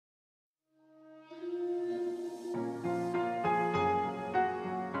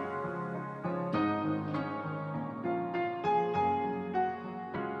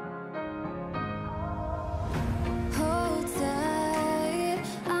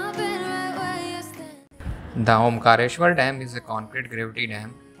The Omkareshwar Dam is a concrete gravity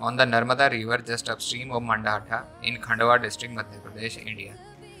dam on the Narmada River just upstream of Mandhata in Khandwa district, Madhya Pradesh, India.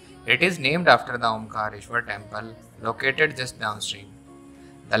 It is named after the Omkareshwar temple located just downstream.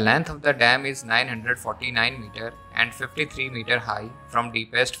 The length of the dam is 949 meter and 53 meter high from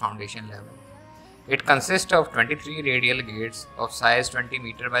deepest foundation level. It consists of 23 radial gates of size 20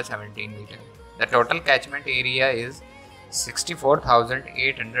 meter by 17 meter. The total catchment area is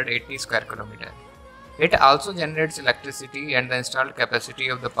 64,880 square kilometer. It also generates electricity and the installed capacity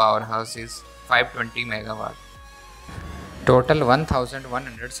of the powerhouse is 520 megawatt. Total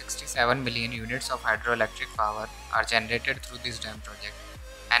 1,167 million units of hydroelectric power are generated through this dam project.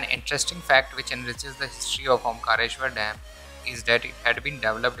 An interesting fact which enriches the history of Omkareshwar Dam is that it had been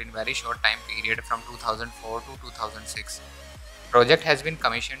developed in very short time period from 2004 to 2006. Project has been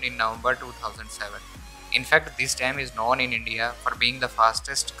commissioned in November 2007. In fact, this dam is known in India for being the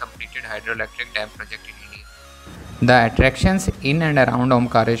fastest completed hydroelectric dam project in India. The attractions in and around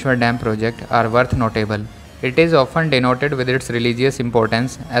Omkareshwar Dam project are worth notable. It is often denoted with its religious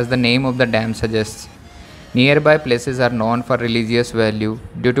importance as the name of the dam suggests. Nearby places are known for religious value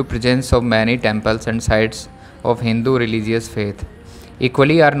due to presence of many temples and sites of Hindu religious faith.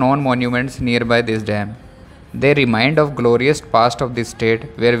 Equally are known monuments nearby this dam. They remind of glorious past of this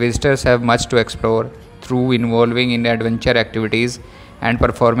state where visitors have much to explore through involving in adventure activities and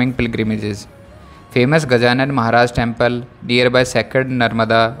performing pilgrimages. Famous Gajanan Maharaj temple nearby sacred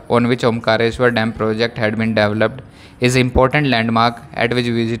Narmada, on which Omkareshwar Dam project had been developed, is important landmark at which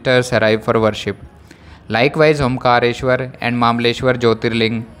visitors arrive for worship. Likewise, Omkareshwar and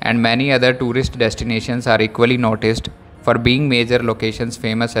Mamleshwarjyotirlinga and many other tourist destinations are equally noticed for being major locations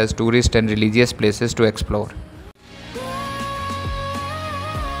famous as tourist and religious places to explore.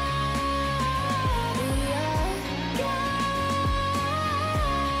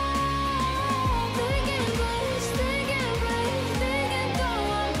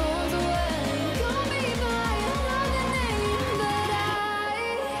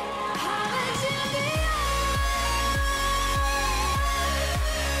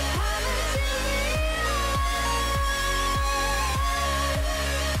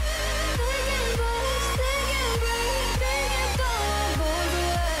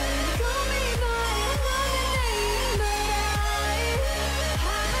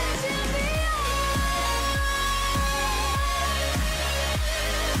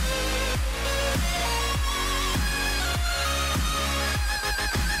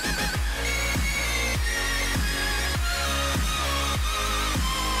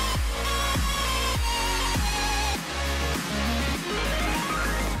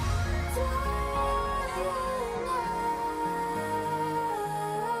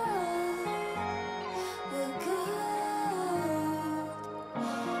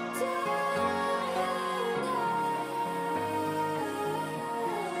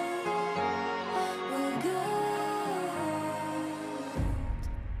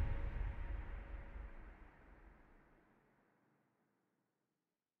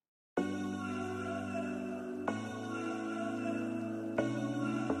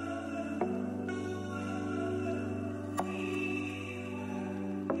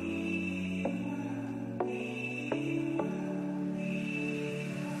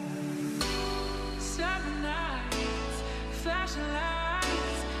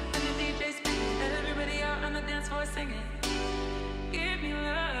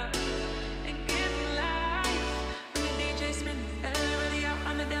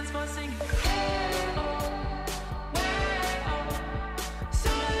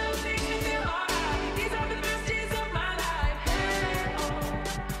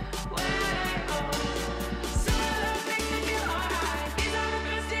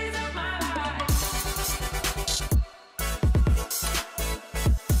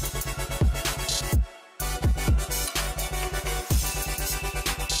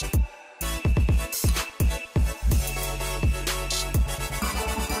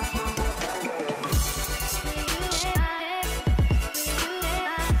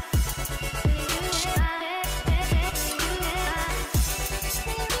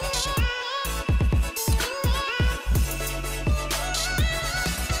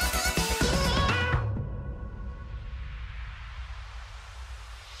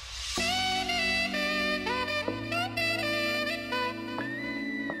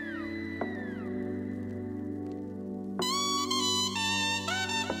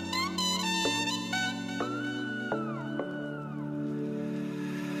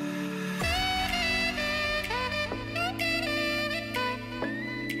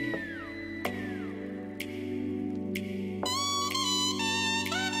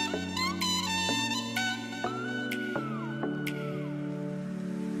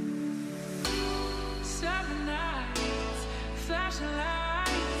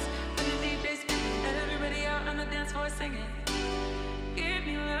 sing it.